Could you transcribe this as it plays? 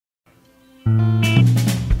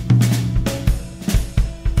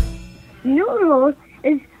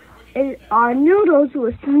are noodles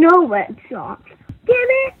with no red sauce. Damn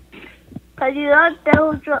it! Because you thought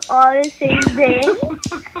those were all the same thing.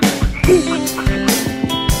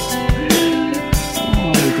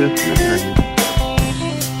 Oh, good.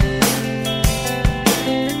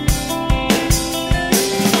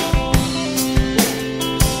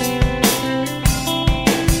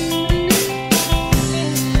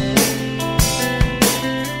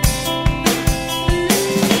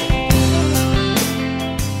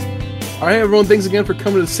 All right, everyone, thanks again for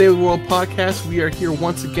coming to the Save the World podcast. We are here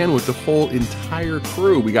once again with the whole entire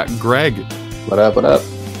crew. We got Greg. What up, what up?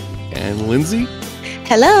 And Lindsey.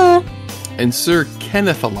 Hello. And Sir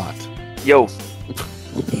Kenneth a lot. Yo.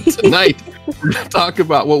 Tonight, we're going to talk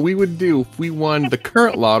about what we would do if we won the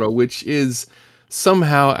current lotto, which is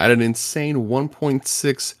somehow at an insane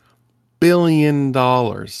 $1.6 billion.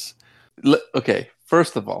 Okay,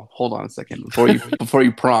 first of all, hold on a second. Before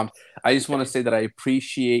you prompt, I just want to say that I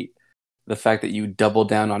appreciate the fact that you doubled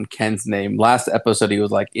down on Ken's name. Last episode, he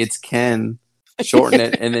was like, "It's Ken," shorten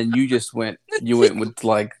it, and then you went with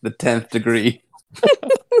like the 10th degree. I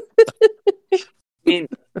mean,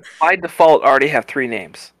 by default, I already have 3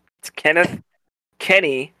 names. It's Kenneth,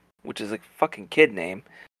 Kenny, which is a fucking kid name,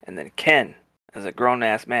 and then Ken as a grown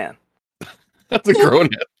ass man. That's a grown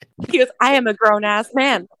ass. He goes, I am a grown ass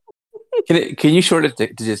man. Can you shorten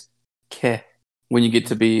it to just Ke when you get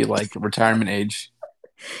to be like retirement age?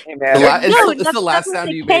 Hey, man. It's the last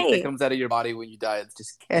sound you make that comes out of your body when you die. It's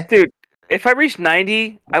just K. Dude, if I reached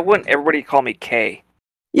 90, I want everybody to call me K.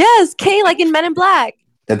 Yes, K like in Men in Black.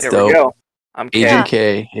 That's There dope. we go. I'm K. Agent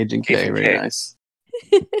K. Agent K. Agent Very K. nice.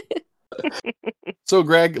 So,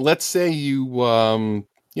 Greg, let's say you go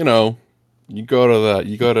to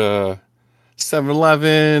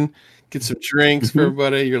 7-Eleven, get some drinks for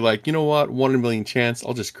everybody. You're like, you know what? 1 in a million chance.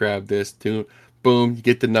 I'll just grab this. Boom, you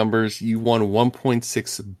get the numbers. You won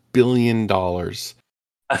 $1.6 billion.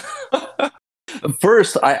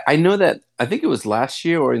 First, I know that I think it was last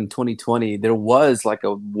year or in 2020, there was like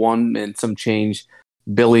a 1 and some change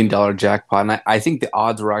billion dollar jackpot. And I think the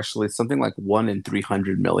odds were actually something like 1 in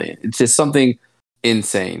 300 million. It's just something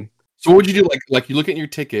insane. So what would you do? Like you look at your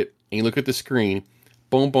ticket and you look at the screen,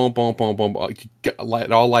 boom, boom, boom, boom, boom, boom.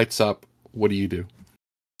 It all lights up. What do you do?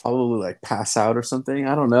 Probably like pass out or something.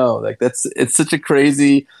 I don't know. Like it's such a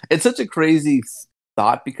crazy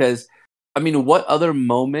thought because I mean, what other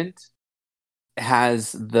moment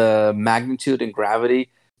has the magnitude and gravity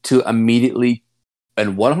to immediately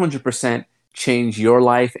and 100% change your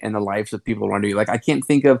life and the lives of people around you? Like I can't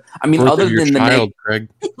think of. I mean, other than child, Greg,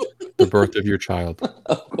 the birth of your child.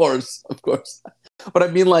 Of course. But I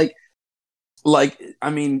mean, like I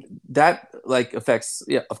mean that like affects,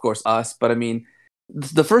 yeah, of course, us. But I mean.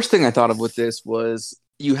 The first thing I thought of with this was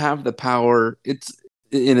you have the power. It's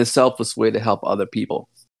in a selfless way to help other people.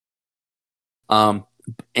 And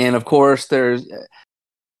of course, there's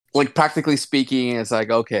like practically speaking, it's like,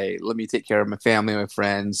 okay, let me take care of my family, my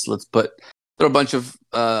friends. Let's throw a bunch of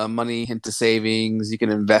money into savings. You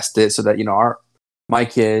can invest it so that my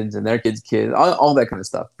kids and their kids' kids, all that kind of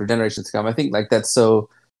stuff for generations to come. I think like that's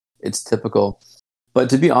it's typical. But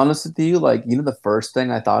to be honest with you, like, the first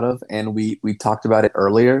thing I thought of, and we talked about it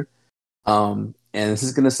earlier, and this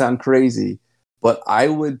is going to sound crazy, but I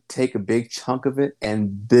would take a big chunk of it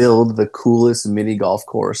and build the coolest mini golf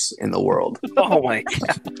course in the world. Oh my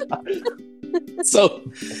God. So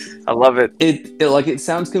I love it. It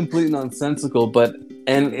sounds completely nonsensical,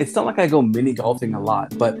 and it's not like I go mini golfing a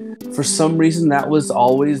lot, but for some reason that was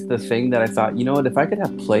always the thing that I thought, you know what, if I could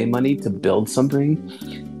have play money to build something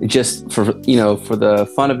just for the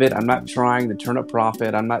fun of it, I'm not trying to turn a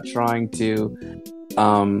profit, I'm not trying to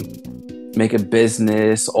make a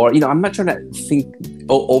business, or I'm not trying to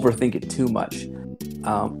overthink it too much.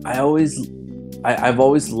 I've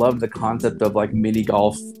always loved the concept of like mini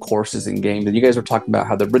golf courses and games, and you guys were talking about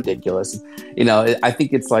how they're ridiculous. I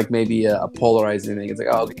think it's like maybe a polarizing thing. It's like,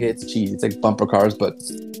 oh, okay, it's cheesy, it's like bumper cars, but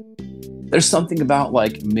there's something about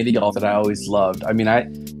like mini golf that I always loved. I mean,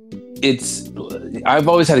 I've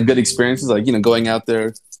always had good experiences, like going out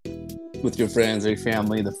there with your friends or your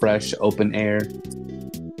family, the fresh open air,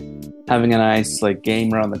 having a nice like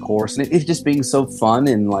game around the course, and it's just being so fun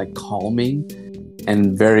and like calming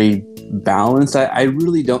and very balanced. I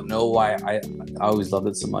really don't know why I always loved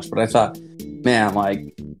it so much, but I thought, man,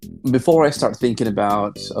 like before I start thinking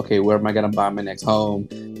about, okay, where am I going to buy my next home?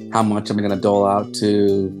 How much am I going to dole out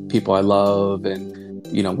to people I love? And,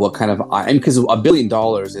 what kind of, because $1 billion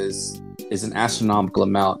is an astronomical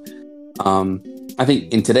amount. I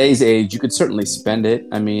think in today's age, you could certainly spend it.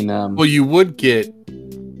 I mean, well, you would get,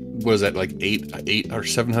 was that like eight or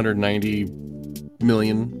 790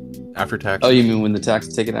 million after tax. Oh, you mean when the tax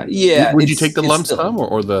is taken out? Yeah. Would you take the it's lump still- sum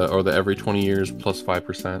or the every 20 years plus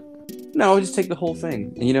 5%? No, I would just take the whole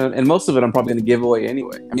thing. And most of it I'm probably going to give away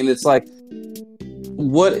anyway. I mean, it's like,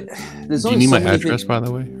 what? There's Do you only need so my many address, things. by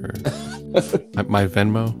the way? Or my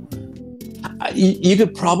Venmo? You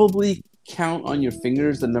could probably count on your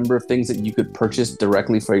fingers the number of things that you could purchase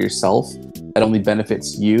directly for yourself that only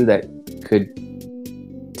benefits you, that could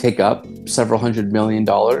take up several $100 million,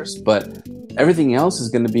 but everything else is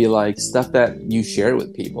going to be like stuff that you share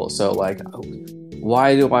with people. So like,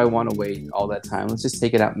 why do I want to wait all that time? Let's just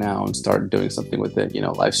take it out now and start doing something with it.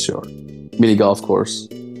 Life's short. Mini golf course.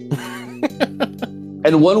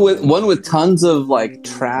 And one with tons of like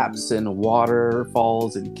traps and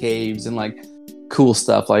waterfalls and caves and like cool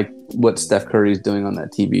stuff, like what Steph Curry is doing on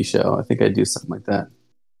that TV show. I think I'd do something like that.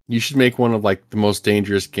 You should make one of like the most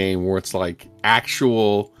dangerous game where it's like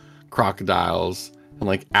actual crocodiles and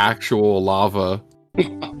like actual lava.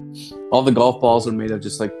 All the golf balls are made of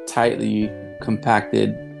just like tightly compacted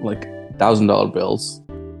like $1,000 bills.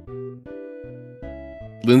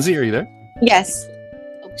 Lindsay, are you there? Yes.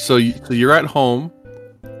 So you're at home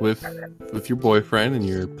with your boyfriend and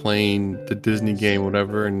you're playing the Disney game,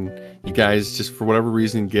 whatever, and you guys just for whatever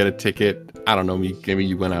reason get a ticket. I don't know, maybe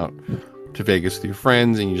you went out to Vegas with your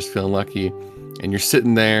friends and you're just feeling lucky, and you're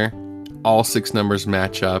sitting there, all 6 numbers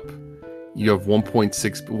match up. You have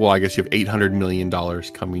 1.6. Well, I guess you have $800 million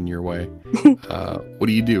coming your way. What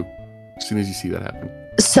do you do as soon as you see that happen?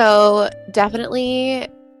 So definitely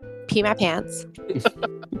pee my pants.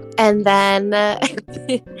 And then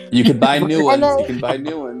You could buy new ones. And then- You can buy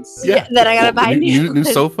new ones. Yeah, then I gotta buy new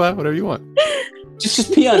sofa, whatever you want.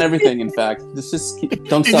 Just pee on everything. In fact, just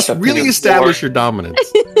don't You stop just at really peeing. establish your dominance.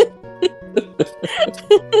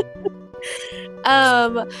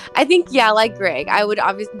 I think like Greg, I would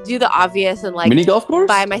obviously do the obvious and like Mini golf course.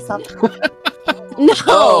 buy myself. No,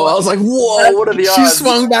 Oh, I was like, whoa! What are the She odds?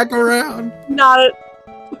 swung back around. not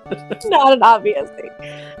an obvious thing.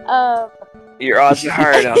 Your odds are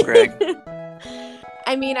higher now, Greg.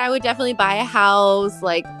 I mean, I would definitely buy a house,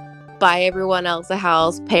 like buy everyone else a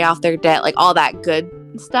house, pay off their debt, like all that good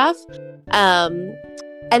stuff.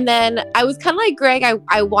 And then I was kind of like Greg.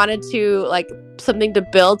 I wanted to like something to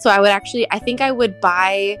build, so I would also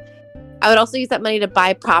use that money to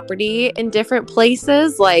buy property in different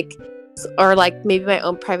places, like, or like maybe my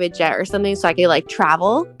own private jet or something, so I could like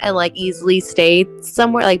travel and like easily stay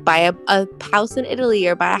somewhere, like buy a house in Italy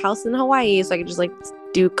or buy a house in Hawaii, so I could just like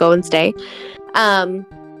go and stay.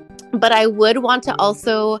 But I would want to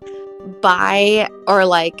also buy or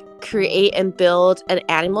like create and build an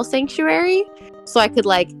animal sanctuary, so I could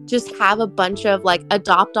like just have a bunch of like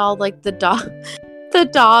adopt all like the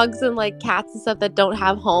dogs and like cats and stuff that don't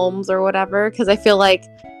have homes or whatever, because I feel like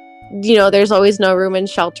there's always no room in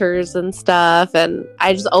shelters and stuff, and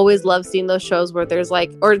I just always love seeing those shows where there's like,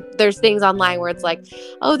 or there's things online where it's like,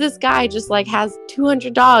 oh, this guy just like has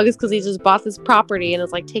 200 dogs because he just bought this property and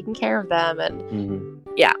is like taking care of them, and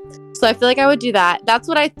so I feel like I would do that. That's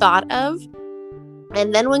what I thought of.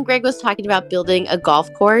 And then when Greg was talking about building a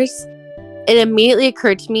golf course, it immediately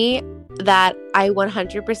occurred to me that I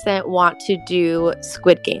 100% want to do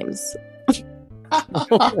Squid Games.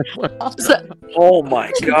 Oh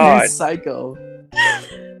my You're god. psycho.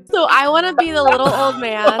 So I want to be the little old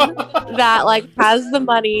man that like has the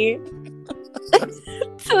money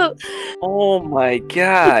to Oh my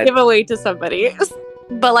god. give away to somebody,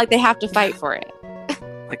 but like they have to fight for it.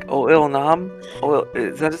 Like Oil Nam? Oil,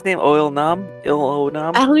 is that his name? Oil Nam?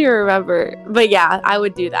 Nam? I don't even remember, but yeah, I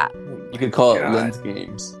would do that. You could call it God. Lens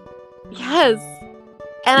Games. Yes,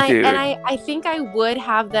 and Dude. I think I would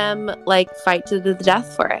have them like fight to the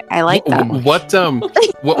death for it. I like that. What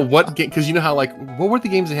game? Because you know how like what were the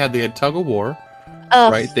games they had? They had tug of war,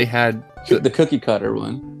 Ugh. right? They had The cookie cutter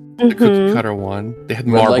one. the cookie Mhm. cutter one. They had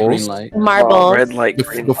Red light, marbles. green light. Marbles. Oh, red light,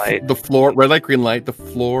 green light. The floor, red light, green light. The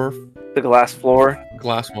floor, The glass floor.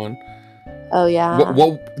 glass one. Oh yeah.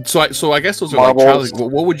 So I guess those are Marbles. like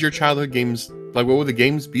childhood. What would your childhood games like? What would the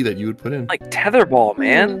games be that you would put in? Like tetherball,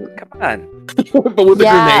 man. Come on. but with the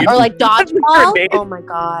Yeah, grenade. or like dodgeball. Grenade. Oh my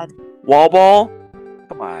god. Wall ball.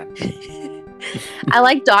 Come on. I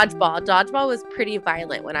like dodgeball. Dodgeball was pretty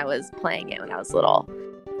violent when I was playing it when I was little.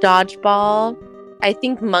 Dodgeball. I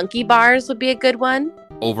think monkey bars would be a good one.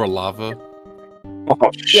 Over lava.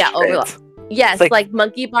 Oh, Yeah, over shit. Yes, Like- like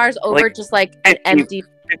monkey bars over like just like an empty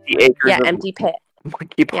 50 acres of empty pit.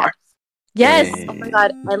 monkey bars. Yes. Hey. Oh my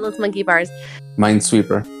god, endless monkey bars.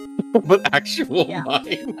 Minesweeper. But actual Yeah.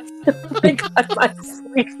 mine. Oh my god, my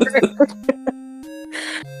sleeper.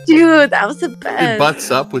 Dude, that was the It best.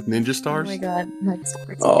 butts up with ninja Oh stars. my god, my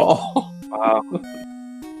sleeper. Oh. Wow.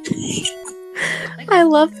 I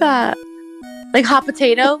love that. Like hot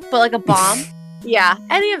potato, but like a bomb. Yeah,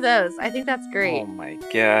 any of those. I think that's great. Oh my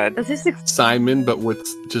god. That's just Simon, but with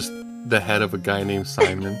just the head of a guy named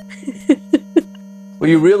Simon. Well,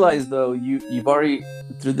 you realize though, you've already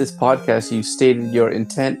through this podcast, you stated your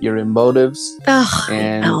intent, your motives,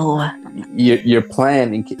 and your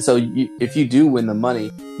plan. So if you do win the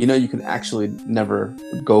money, you can actually never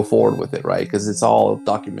go forward with it, right? Because it's all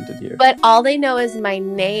documented here. But all they know is my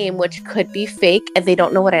name, which could be fake, and they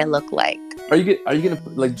don't know what I look like. Are you gonna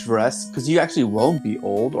like dress? Because you actually won't be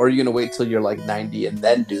old, or are you gonna wait till you're like 90 and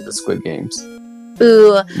then do the Squid Games?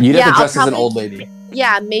 Ooh, You'd have to dress as an old lady.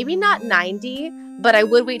 Yeah, maybe not 90, but I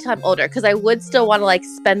would wait till I'm older because I would still want to like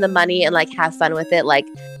spend the money and like have fun with it, like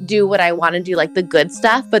do what I want to do, like the good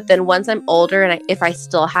stuff. But then once I'm older and if I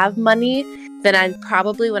still have money, then I'd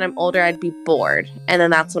probably when I'm older I'd be bored, and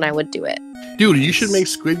then that's when I would do it. Dude, you should make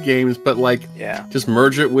Squid Games, but like, just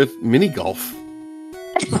merge it with mini golf.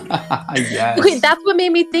 Yes. Okay, that's what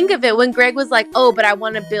made me think of it when Greg was like, "Oh, but I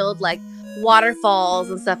want to build like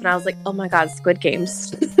waterfalls and stuff," and I was like, "Oh my god, Squid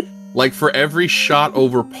Games!" Like for every shot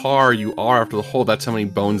over par you are after the hole, that's how many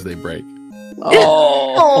bones they break.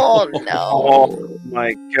 Oh, no! Oh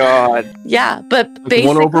my god! Yeah, but Like basically,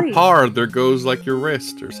 one over par, there goes like your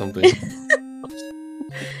wrist or something.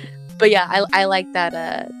 But yeah, I like that.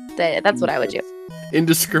 That's what I would do.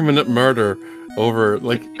 Indiscriminate murder over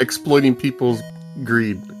like exploiting people's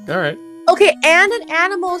greed. All right. Okay, and an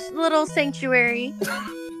animal little sanctuary.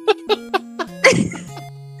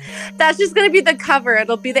 That's just gonna be the cover.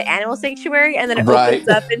 It'll be the animal sanctuary, and then it opens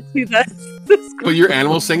up into the But your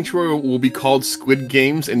animal sanctuary will be called Squid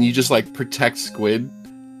Games, and you just like protect squid.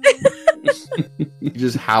 You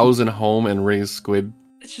just house and home and raise squid.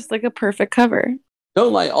 It's just like a perfect cover.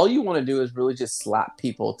 Don't lie. All you want to do is really just slap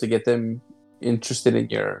people to get them interested in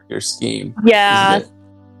your scheme. Yeah.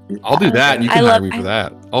 I'll do that, and you can hire me for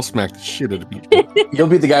that. I'll smack the shit out of people. You'll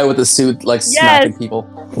be the guy with the suit, like smacking people.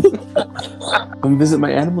 Come visit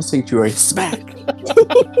my animal sanctuary. Smack.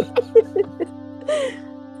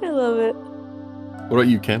 I love it. What about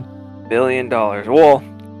you, Ken? $1 billion. Well,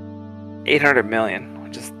 800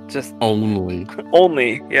 million. Just only.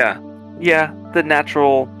 Yeah. The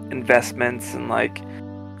natural investments and like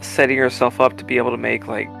setting yourself up to be able to make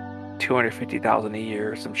like $250,000 a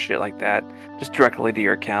year or some shit like that, just directly to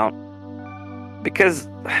your account. Because,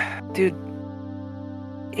 dude,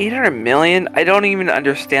 800 million. I don't even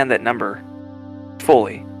understand that number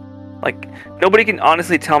fully. Like, nobody can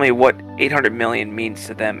honestly tell me what 800 million means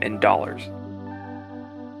to them in dollars.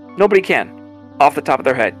 Nobody can, off the top of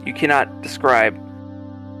their head. You cannot describe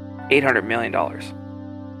 $800 million.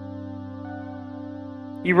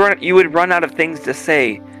 You would run out of things to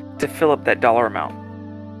say to fill up that dollar amount.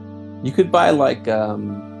 You could buy like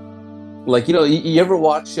you ever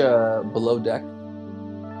watch Below Deck?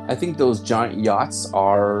 I think those giant yachts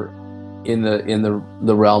are in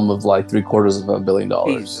the realm of like $750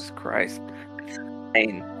 million. Jesus Christ.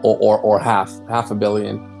 Insane. Or half $1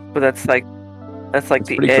 billion. But that's like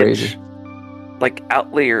the edge. Crazy. Like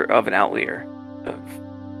outlier of an outlier of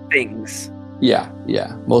things. Yeah.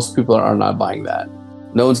 Most people are not buying that.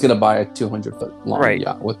 No one's gonna buy a 200-foot long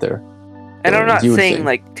yacht with their. And I'm not saying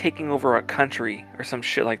like taking over a country or some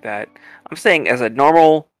shit like that. I'm saying as a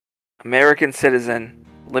normal American citizen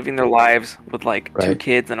living their lives with like 2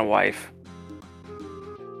 kids and a wife.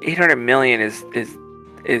 800 million is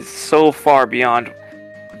so far beyond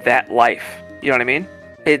that life. You know what I mean?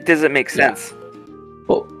 It doesn't make sense.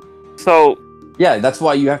 Well, so yeah, that's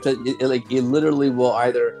why you have to. It literally will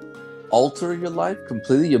either alter your life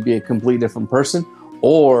completely. You'll be a completely different person.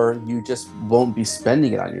 Or you just won't be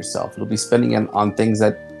spending it on yourself. You'll be spending it on things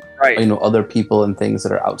that, other people and things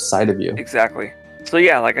that are outside of you. Exactly. So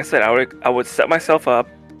yeah, like I said, I would set myself up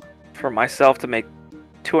for myself to make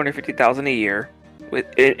 $250,000 a year with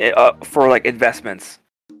for like investments.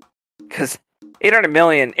 Because 800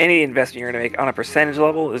 million, any investment you're going to make on a percentage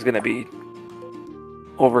level is going to be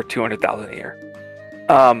over 200,000 a year.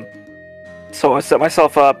 So I set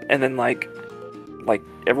myself up, and then like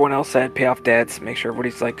everyone else said, pay off debts, make sure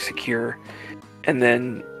everybody's like secure, and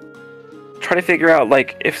then try to figure out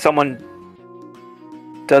like if someone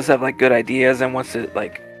does have like good ideas and wants to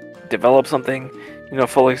like develop something,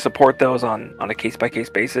 fully support those on a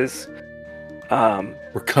case-by-case basis.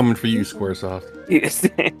 We're coming for you, Squaresoft.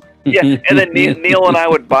 Yeah, and then Neil and I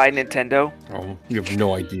would buy Nintendo. Oh, you have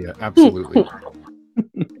no idea. Absolutely.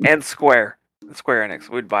 And Square Enix.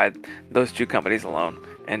 We'd buy those 2 companies alone,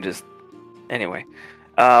 and just anyway.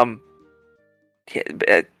 Yeah,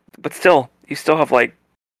 but still, you still have like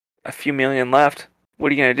a few million left.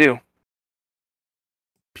 What are you gonna do?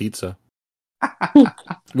 Pizza.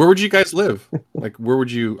 Where would you guys live? Like, where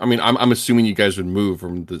would you? I mean, I'm assuming you guys would move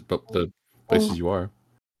from the places you are.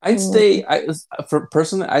 I'd stay.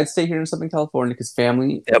 Personally, I'd stay here in Southern California because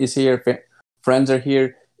family is here, friends are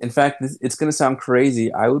here. In fact, it's going to sound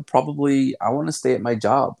crazy. I want to stay at my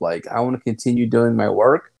job. Like, I want to continue doing my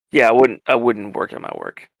work. Yeah, I wouldn't work at my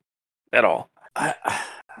work at all. I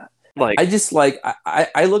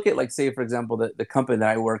look at, like, say for example, the company that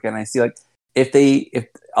I work in. I see, like, if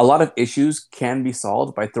a lot of issues can be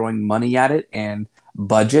solved by throwing money at it and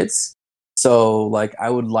budgets. So, like, I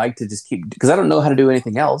would like to just keep, because I don't know how to do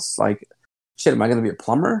anything else. Like, shit, am I going to be a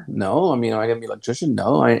plumber? No. I mean, am I going to be an electrician?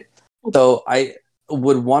 No. So I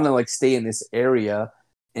would want to, like, stay in this area.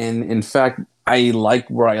 And in fact, I like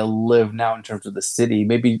where I live now in terms of the city.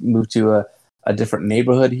 Maybe move to a different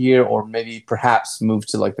neighborhood here, or maybe perhaps move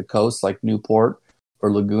to, like, the coast, like Newport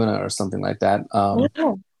or Laguna or something like that.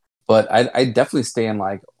 But I definitely stay in,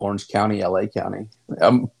 like, Orange County, LA County.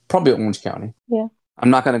 Probably Orange County. Yeah. I'm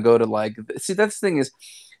not going to go to, like, see, that's the thing is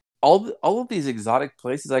all of these exotic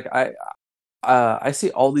places. Like, I see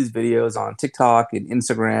all these videos on TikTok and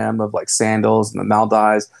Instagram of, like, sandals and the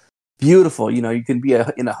Maldives. Beautiful. You know, you can be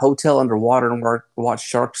in a hotel underwater and watch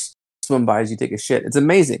sharks swim by as you take a shit. It's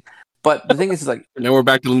amazing. But the thing is like, now we're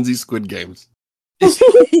back to Lindsay's Squid Games.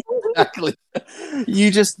 Exactly.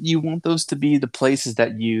 You want those to be the places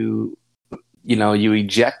that you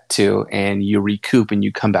eject to and you recoup and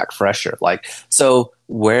you come back fresher. Like, so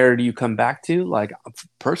where do you come back to? Like,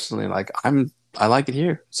 personally, like, I like it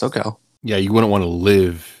here, SoCal. Yeah, you wouldn't want to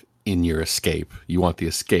live in your escape. You want the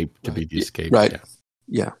escape to be the escape. Right.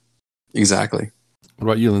 Yeah. Exactly. What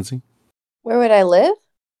about you, Lindsay? Where would I live?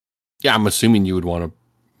 Yeah, I'm assuming you would want to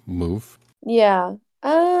move. Yeah.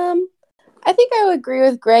 I think I would agree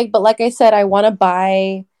with Greg, but like I said, I want to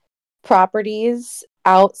buy properties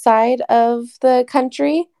outside of the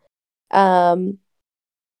country. Even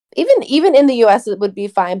in the US it would be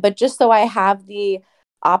fine, but just so I have the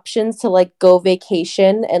options to, like, go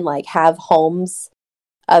vacation and, like, have homes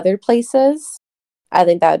other places. I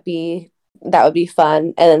think that would be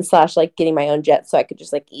fun. And then / like, getting my own jet so I could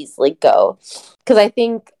just, like, easily go. Because I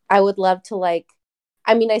think I would love to, like,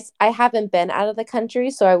 I mean, I haven't been out of the country,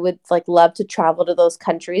 so I would, like, love to travel to those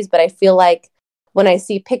countries. But I feel like when I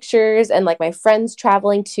see pictures and, like, my friends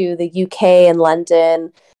traveling to the UK and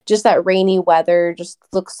London, just that rainy weather just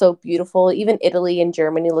looks so beautiful. Even Italy and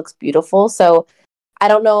Germany looks beautiful. So I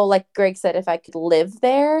don't know, like Greg said, if I could live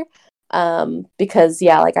there. Because,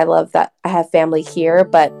 yeah, like, I love that I have family here,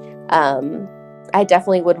 but I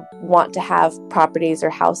definitely would want to have properties or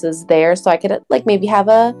houses there so I could, like, maybe have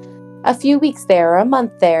a few weeks there or a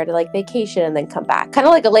month there to, like, vacation and then come back. Kind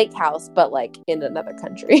of like a lake house, but, like, in another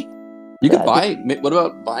country. You could what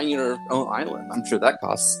about buying your own island? I'm sure that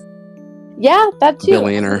costs that too. $1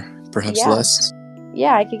 billion or perhaps less.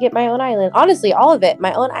 Yeah, I could get my own island. Honestly, all of it.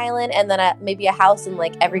 My own island, and then maybe a house in,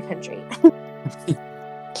 like, every country.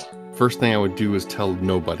 First thing I would do is tell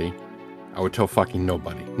nobody. I would tell fucking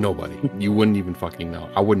nobody. Nobody. You wouldn't even fucking know.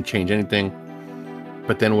 I wouldn't change anything.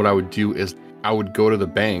 But then what I would do is I would go to the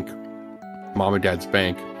bank, mom and dad's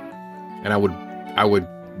bank, and I would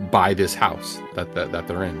buy this house that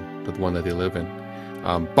they're in, the one that they live in.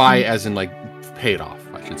 Buy as in, like, pay it off,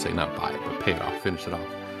 I should say. Not buy it, but pay it off, finish it off.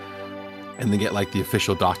 And then get, like, the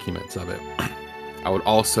official documents of it. I would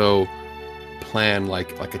also plan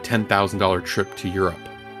like a $10,000 trip to Europe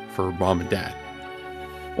for mom and dad.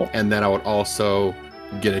 And then I would also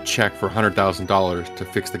get a check for $100,000 to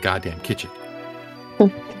fix the goddamn kitchen.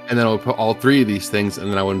 And then I would put all three of these things, and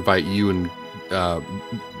then I would invite you and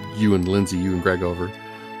Lindsay, you and Greg over.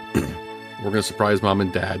 We're going to surprise mom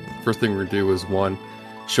and dad. First thing we're going to do is, 1,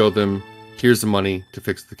 show them, here's the money to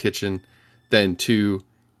fix the kitchen. Then 2,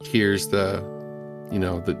 here's the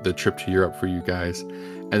trip to Europe for you guys.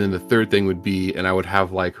 And then the third thing would be, and I would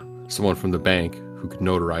have, like, someone from the bank who could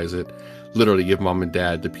notarize it, literally give mom and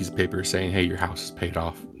dad the piece of paper saying, hey, your house is paid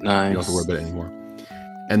off. Nice. You don't have to worry about it anymore.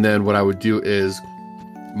 And then what I would do is,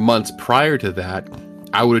 months prior to that,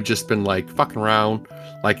 I would have just been, like, fucking around,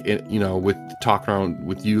 like, with talking around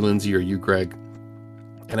with you, Lindsay, or you, Greg.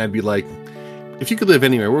 And I'd be like, if you could live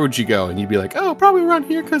anywhere, where would you go? And you'd be like, oh, probably around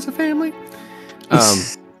here because of family.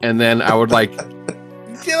 And then I would, like,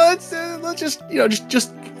 let's just,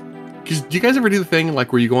 because do you guys ever do the thing,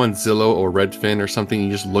 like, where you go on Zillow or Redfin or something and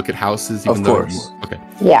you just look at houses? Of course. Okay.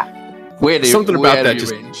 Yeah. Something about that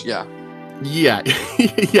just range. Yeah. Yeah.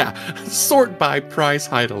 Yeah. Sort by price,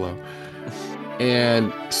 high to low.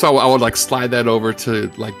 And so I would, like, slide that over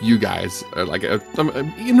to, like, you guys, or, like,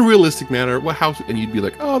 in a realistic manner, what house? And you'd be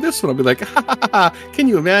like, oh, this one. I'd be like, ha ha ha, can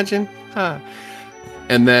you imagine? Ha.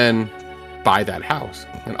 And then buy that house.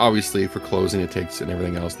 And obviously for closing it takes, and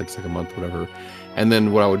everything else takes like a month, whatever. And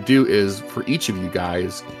then what I would do is for each of you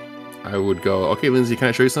guys, I would go, okay, Lindsay, can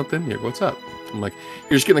I show you something? You're like, what's up? I'm like,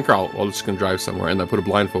 you're just getting in the car. I'm just going to drive somewhere. And I put a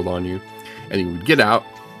blindfold on you. And you would get out.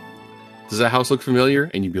 Does that house look familiar?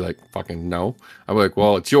 And you'd be like, fucking no. I'm like,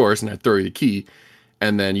 well, it's yours. And I'd throw you the key.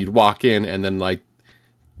 And then you'd walk in. And then like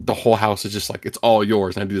the whole house is just like, it's all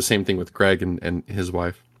yours. And I do the same thing with Greg and his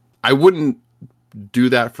wife. I wouldn't do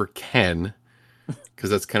that for Ken, because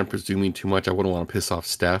that's kind of presuming too much. I wouldn't want to piss off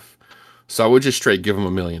Steph. So I would just straight give him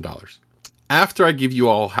 $1 million. After I give you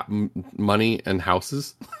all money and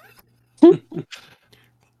houses,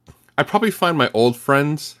 I'd probably find my old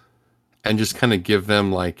friends and just kind of give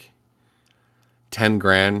them like 10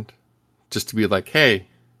 grand just to be like, hey,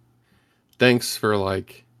 thanks for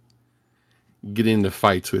like getting into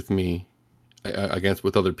fights with me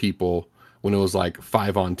with other people when it was like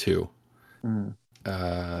 5-on-2.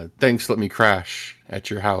 Thanks, let me crash at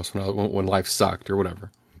your house when life sucked or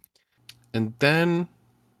whatever. And then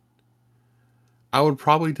I would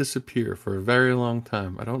probably disappear for a very long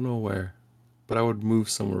time. I don't know where, but I would move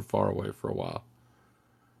somewhere far away for a while.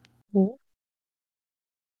 Mm-hmm.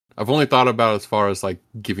 I've only thought about it as far as like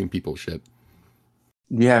giving people shit.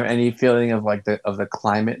 Do you have any feeling of like the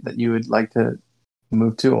climate that you would like to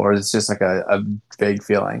move to, or is it just like a vague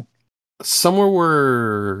feeling? Somewhere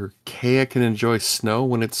where Kaya can enjoy snow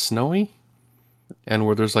when it's snowy, and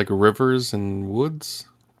where there's like rivers and woods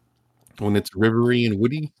when it's rivery and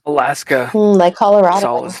woody. Alaska. Like Colorado.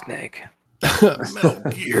 Solid Snake. Metal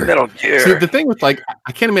Gear. Metal Gear. See, the thing with like,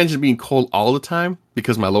 I can't imagine it being cold all the time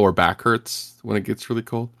because my lower back hurts when it gets really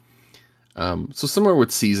cold. So somewhere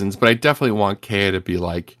with seasons, but I definitely want Kaya to be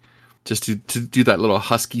like, just to do that little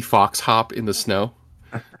husky fox hop in the snow,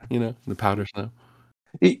 the powder snow.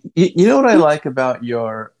 You know what I like about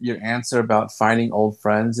your answer about finding old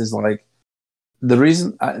friends is like the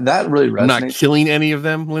reason that really resonates. Not killing any of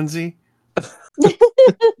them, Lindsay.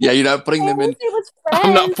 Yeah, you're not putting them in.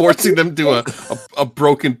 I'm not forcing them to a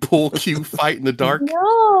broken pool cue fight in the dark.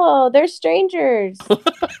 No, they're strangers.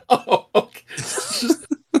 Oh, okay.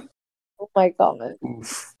 Oh my god.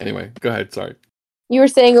 Oof. Anyway, go ahead. Sorry. You were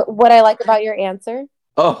saying what I like about your answer?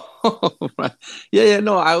 Oh, right. Yeah.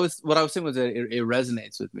 No, what I was saying was that it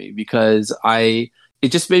resonates with me because it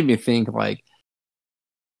just made me think like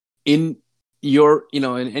in your, in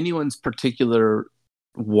anyone's particular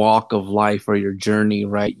walk of life or your journey,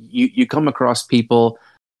 right? You come across people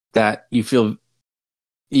that you feel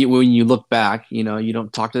when you look back, you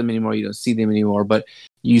don't talk to them anymore, you don't see them anymore, but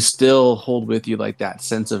you still hold with you like that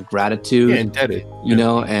sense of gratitude, indebted,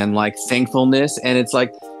 and like thankfulness. And it's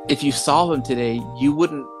like if you saw them today, you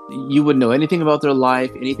wouldn't know anything about their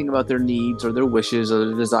life, anything about their needs or their wishes or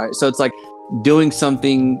their desires. So it's like doing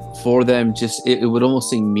something for them, just it would almost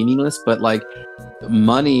seem meaningless, but like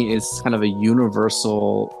money is kind of a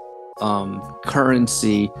universal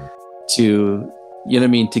currency to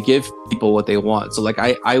to give people what they want. So like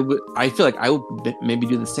I feel like I would maybe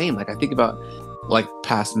do the same. Like I think about like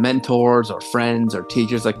past mentors or friends or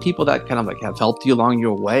teachers, like people that kind of like have helped you along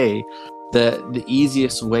your way. The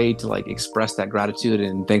easiest way to like express that gratitude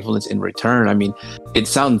and thankfulness in return. I mean, it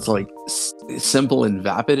sounds like simple and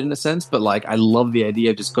vapid in a sense, but like I love the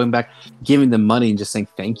idea of just going back, giving them money and just saying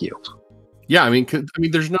thank you. Yeah, I mean,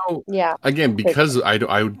 there's no. Yeah. Again, because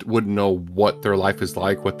I wouldn't know what their life is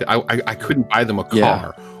like. I couldn't buy them a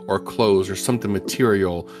car or clothes or something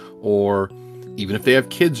material, or even if they have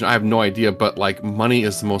kids, I have no idea. But like, money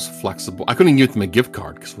is the most flexible. I couldn't even give them a gift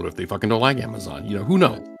card because what if they fucking don't like Amazon? Who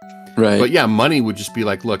knows? Right. But yeah, money would just be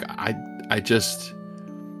like, look, I just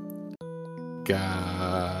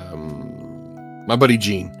my buddy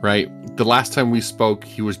Gene, right? The last time we spoke,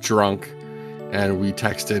 he was drunk. And we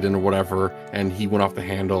texted and whatever, and he went off the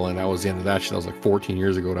handle, and that was the end of that shit. That was like 14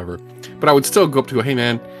 years ago, whatever. But I would still go up to go, hey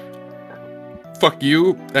man, fuck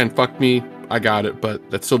you and fuck me, I got it. But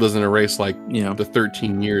that still doesn't erase like the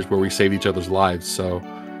 13 years where we saved each other's lives. So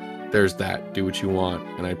there's that. Do what you want,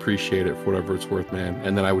 and I appreciate it for whatever it's worth, man.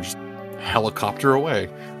 And then I would just helicopter away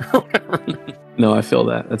or whatever. No, I feel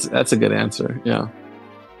that. That's a good answer. Yeah.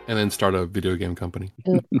 And then start a video game company.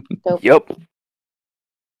 Yep.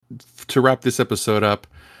 To wrap this episode up,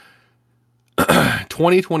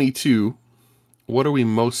 2022, what are we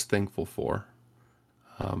most thankful for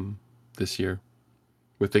this year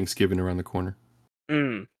with Thanksgiving around the corner?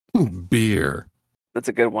 Beer. That's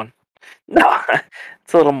a good one. No,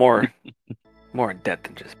 it's a little more in depth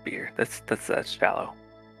than just beer. That's shallow.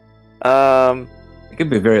 It could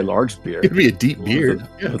be a very large beer. It could be a deep beer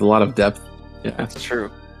with a lot of depth. Yeah, that's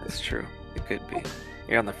true. It could be.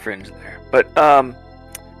 You're on the fringe there, but I'm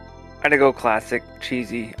gonna go classic,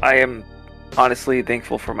 cheesy. I am honestly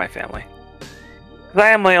thankful for my family. 'Cause I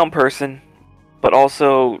am my own person, but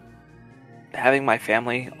also having my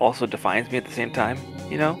family also defines me at the same time,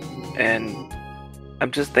 you know? And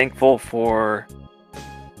I'm just thankful for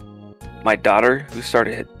my daughter who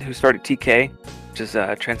started TK, which is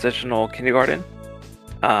a transitional kindergarten.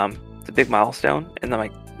 It's a big milestone, and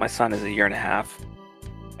then my son is a year and a half,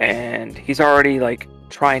 and he's already like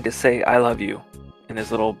trying to say "I love you" in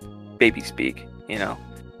his little baby speak. You know,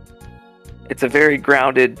 it's a very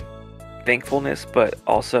grounded thankfulness, but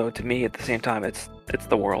also to me at the same time, it's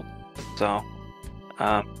the world. So,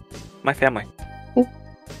 my family.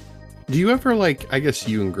 Do you ever I guess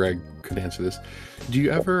you and Greg could answer this. Do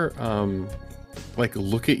you ever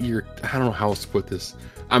look at your, I don't know how else to put this.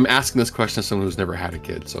 I'm asking this question as someone who's never had a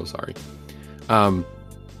kid, so sorry.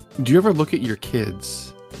 Do you ever look at your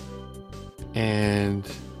kids and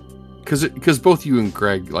because both you and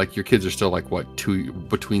Greg, your kids are still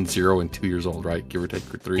between 0 and 2 years old, right? Give or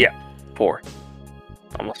take, or 3? Yeah, 4.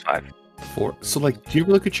 Almost 5. 4. So do you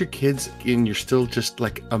ever look at your kids and you're still just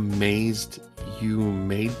amazed you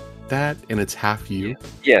made that and it's half you?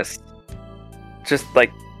 Yes. Just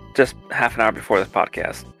half an hour before this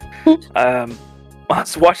podcast. I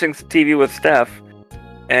was watching TV with Steph,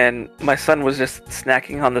 and my son was just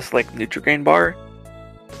snacking on this Nutri-Grain bar,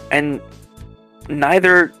 and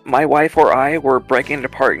neither my wife or I were breaking it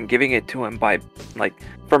apart and giving it to him by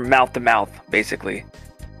from mouth to mouth, basically.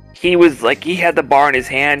 He was he had the bar in his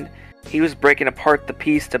hand, he was breaking apart the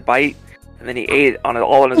piece to bite, and then he ate it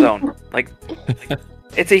all on his own.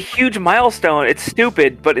 It's a huge milestone. It's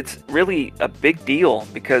stupid, but it's really a big deal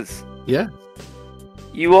because yeah,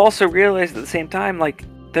 you also realize at the same time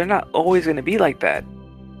they're not always going to be like that.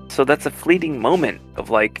 So that's a fleeting moment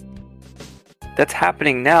of that's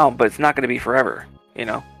happening now, but it's not going to be forever, you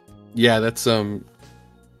know? Yeah, that's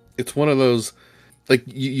it's one of those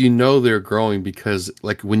you know they're growing because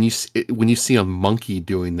when you see a monkey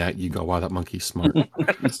doing that, you go, wow, that monkey's smart.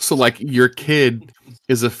 So your kid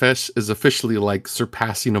is officially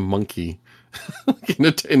surpassing a monkey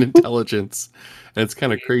in intelligence, and it's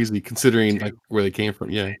kind of crazy considering where they came from.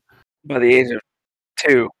 Yeah, by the age of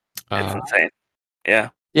 2, it's insane. Yeah,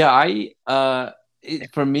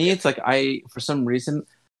 for me, it's for some reason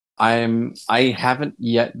I haven't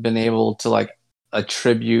yet been able to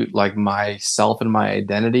attribute myself and my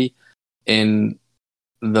identity in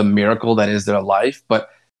the miracle that is their life, but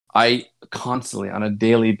I constantly on a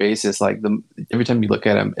daily basis every time you look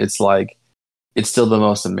at them, it's still the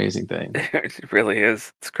most amazing thing. It really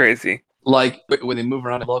is. It's crazy. When they move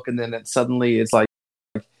around and look, and then suddenly it's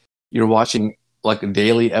you're watching a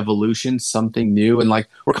daily evolution, something new, and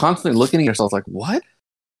we're constantly looking at ourselves what?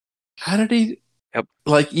 How did he? Yep.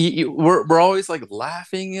 We're always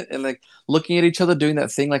laughing and looking at each other, doing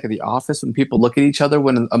that thing at the office when people look at each other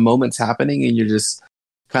when a moment's happening, and you're just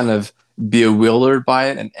kind of bewildered by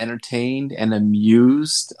it and entertained and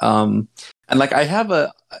amused. And I have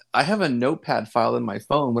a notepad file in my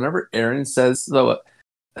phone. Whenever Aaron says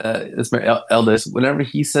it's my eldest, whenever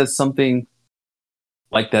he says something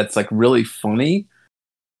that's really funny.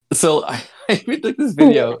 So I took this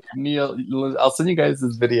video, Neil. I'll send you guys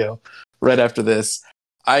this video right after this.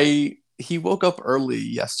 He woke up early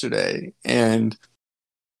yesterday and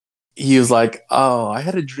he was like, "Oh, I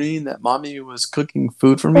had a dream that mommy was cooking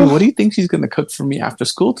food for me. What do you think she's going to cook for me after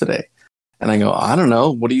school today?" And I go, "I don't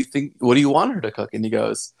know. What do you think? What do you want her to cook?" And he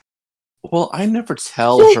goes, "Well, I never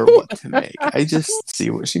tell her what to make. I just see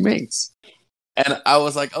what she makes." And I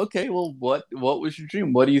was like, "Okay, well, what was your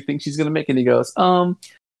dream? What do you think she's going to make?" And he goes,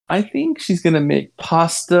 "I think she's going to make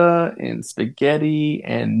pasta and spaghetti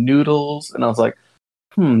and noodles." And I was like,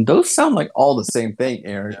 those sound like all the same thing,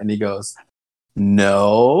 Aaron. And he goes,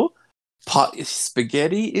 "No,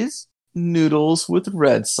 spaghetti is noodles with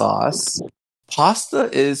red sauce. Pasta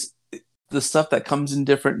is the stuff that comes in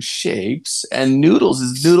different shapes, and noodles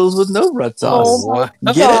is noodles with no red sauce." Oh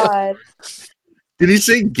my Get god. it? Did he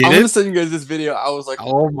say get I'm it? gonna send you guys this video. I was like,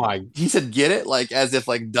 oh my. He said get it? As if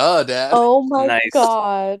duh, Dad. Oh my Nice.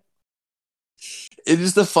 god. It's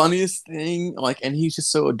just the funniest thing. And he's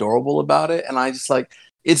just so adorable about it. And I just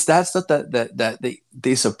it's that stuff that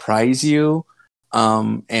they surprise you.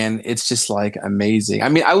 And it's just amazing. I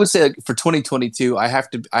mean, I would say for 2022, I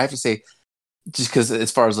have to say, just because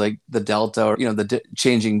as far as the Delta or the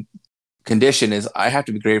changing condition is, I have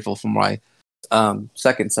to be grateful for my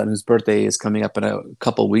second son whose birthday is coming up in a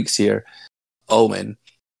couple weeks here, Owen.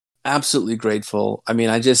 Absolutely grateful. I mean,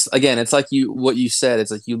 again, it's what you said.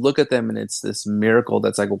 It's you look at them and it's this miracle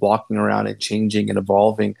that's walking around and changing and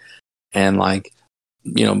evolving and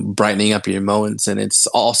brightening up your moments, and it's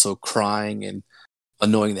also crying and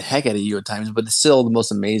annoying the heck out of you at times, but it's still the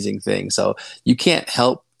most amazing thing. So you can't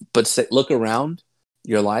help but look around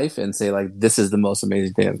your life and say, like, this is the most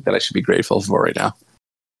amazing thing that I should be grateful for right now.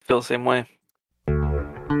 Feel the same way.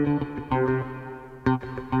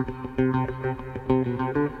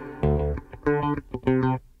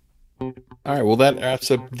 All right, well, that wraps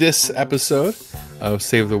up this episode of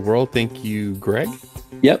Save the World. Thank you, Greg.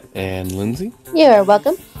 Yep. And Lindsay. You're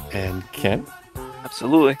welcome. And Ken.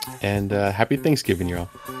 Absolutely. And happy Thanksgiving, y'all.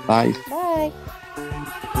 Bye. Bye.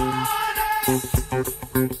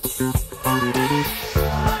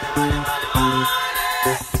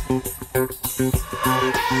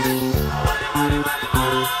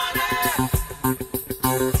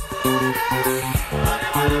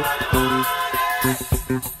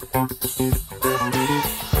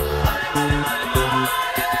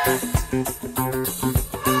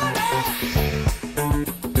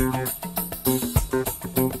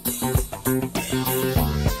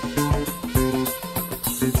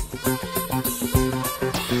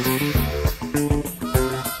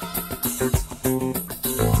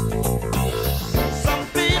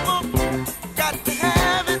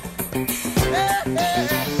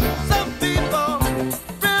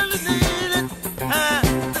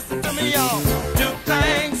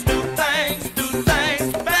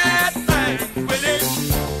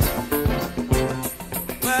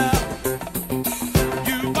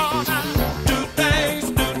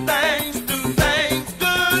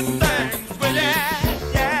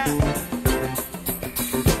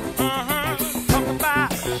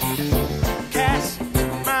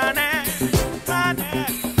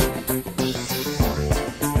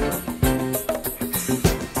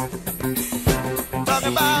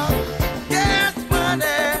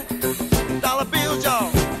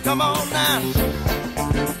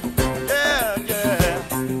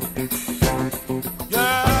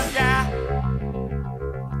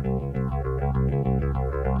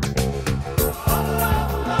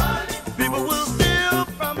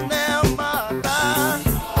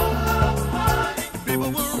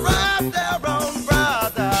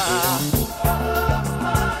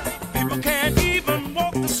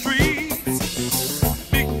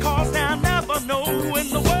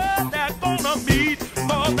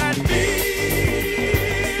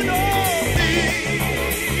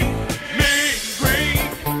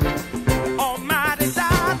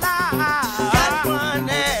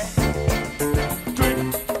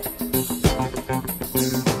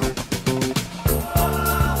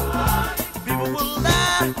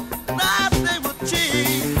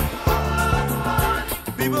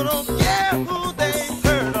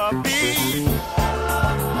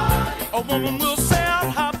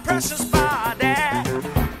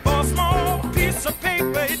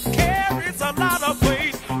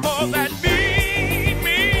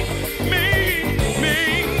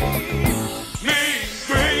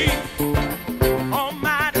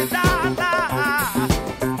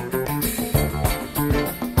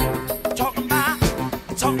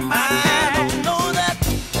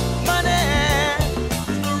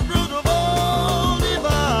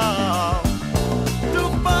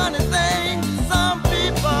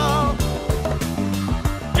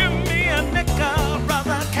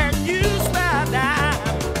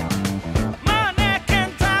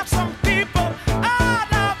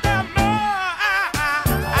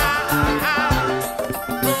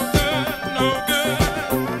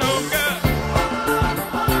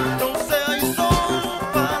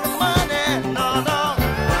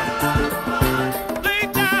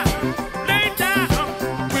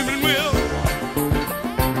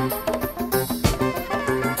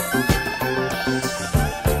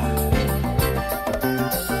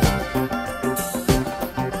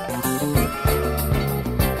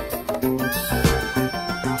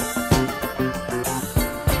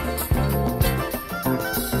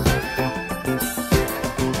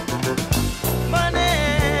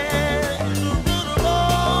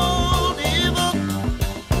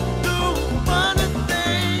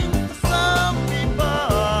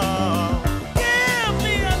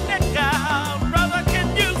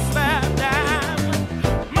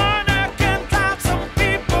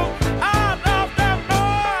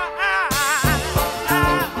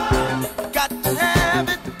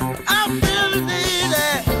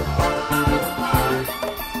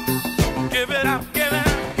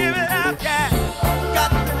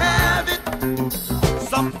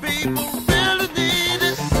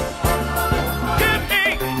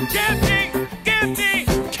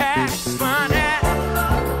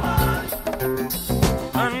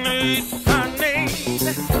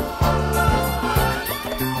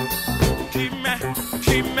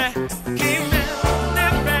 Keep me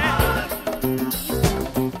living.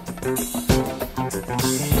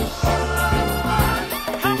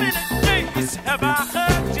 have I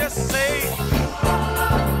heard you say?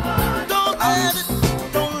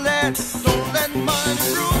 Don't let money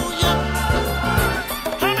rule you.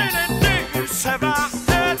 How many days have I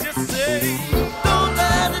heard you say? Don't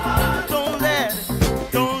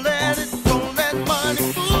let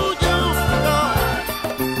money fool you. No.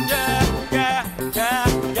 Yeah.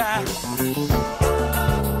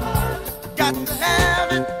 Got to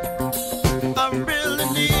have it. I really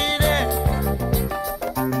need it.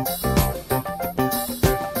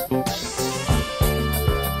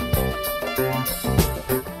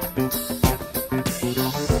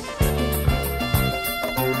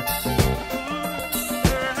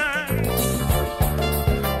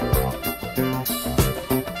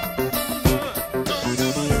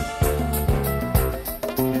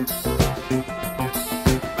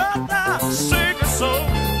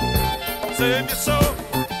 Save your soul,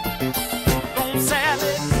 don't sell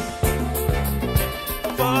it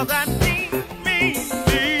for that mean.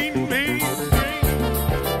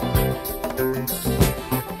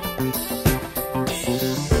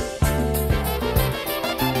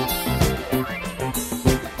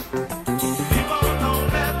 People don't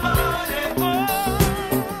let money go.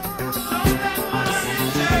 Don't let money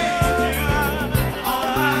change you. All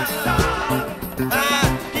right, I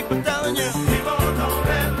keep on telling you, people don't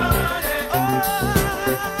let money.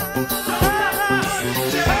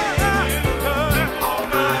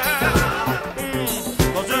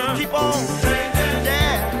 Keep on changing,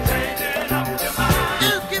 yeah. Changing up your mind.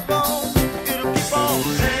 It'll keep on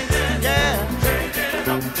changing, yeah. Changing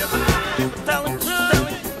up your mind.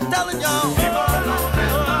 Telling y'all.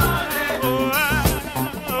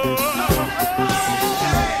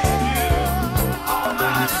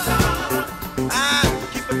 I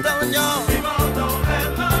keep on telling y'all. Don't let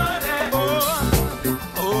money.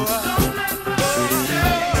 Don't let money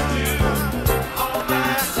change you. All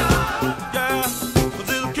that time. Yeah. 'Cause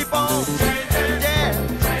it'll keep on changing, yeah.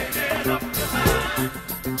 Changing up your mind.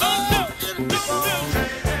 It'll keep on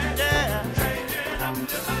changing, yeah. Changing up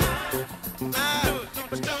your mind. I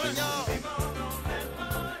keep on telling y'all.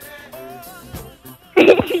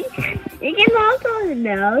 You can also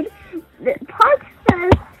note that pasta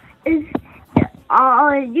is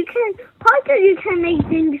you can make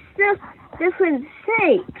things different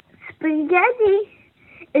shapes. Spaghetti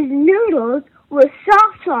is noodles with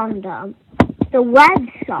sauce on them, the red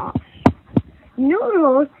sauce.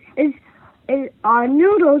 Noodles are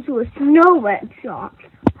noodles with no red sauce.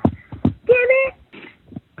 Get it?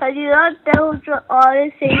 Because you thought those are all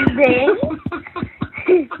the same thing.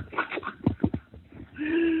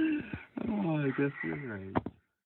 Oh, I guess you're right.